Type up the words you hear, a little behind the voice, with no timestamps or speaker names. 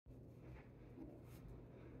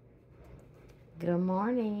Good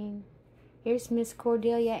morning. Here's Miss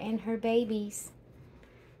Cordelia and her babies.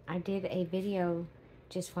 I did a video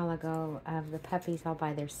just a while ago of the puppies all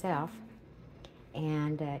by themselves.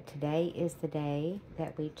 And today is the day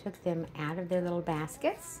that we took them out of their little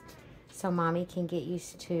baskets so Mommy can get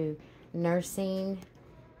used to nursing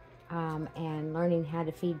and learning how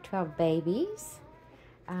to feed 12 babies.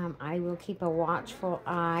 I will keep a watchful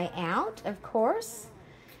eye out, of course.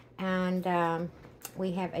 And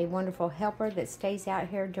we have a wonderful helper that stays out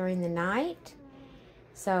here during the night.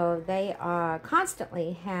 So they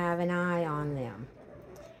constantly have an eye on them.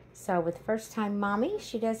 So with first time Mommy,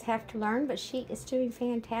 she does have to learn, but she is doing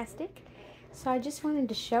fantastic. So I just wanted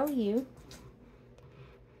to show you.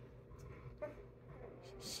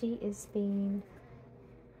 She is being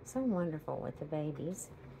so wonderful with the babies.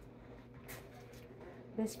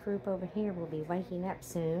 This group over here will be waking up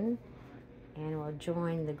soon and will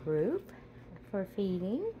join the group for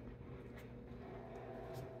feeding.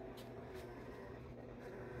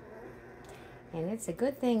 And it's a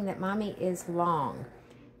good thing that Mommy is long.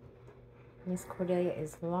 Miss Cordelia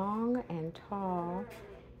is long and tall,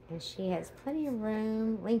 and she has plenty of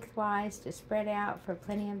room lengthwise to spread out for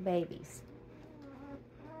plenty of babies.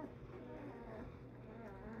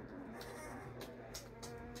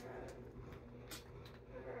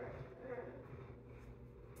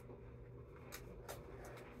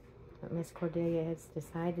 But Miss Cordelia has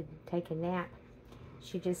decided to take a nap.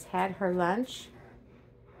 She just had her lunch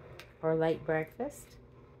or late breakfast.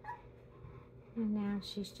 And now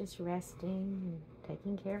she's just resting and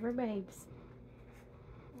taking care of her babes.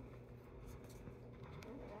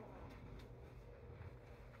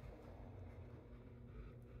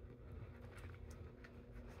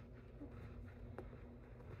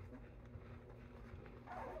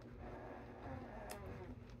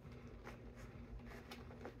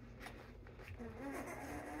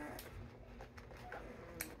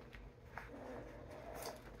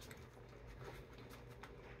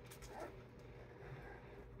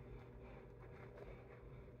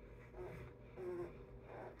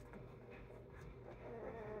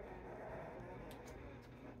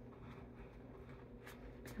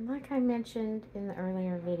 And like I mentioned in the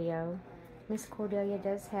earlier video, Miss Cordelia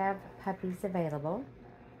does have puppies available.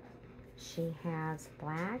 She has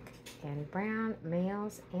black and brown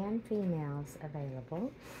males and females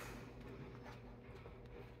available.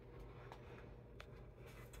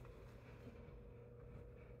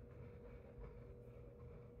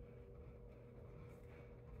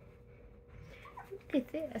 Look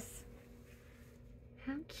at this.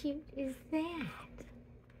 How cute is that?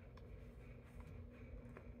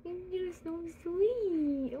 You're so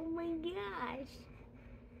sweet. Oh my gosh.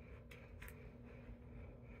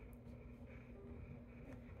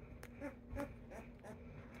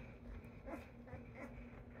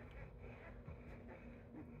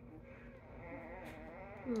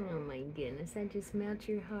 Oh my goodness, that just melts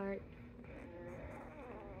your heart.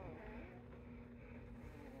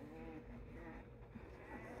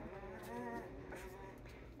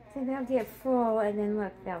 So they'll get full and then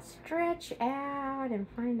look, they'll stretch out and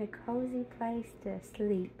find a cozy place to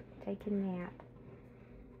sleep, take a nap.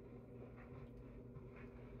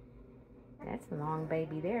 That's a long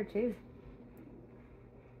baby there too.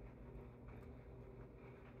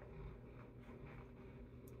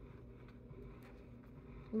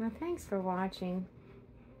 Well, thanks for watching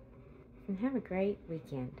and have a great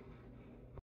weekend.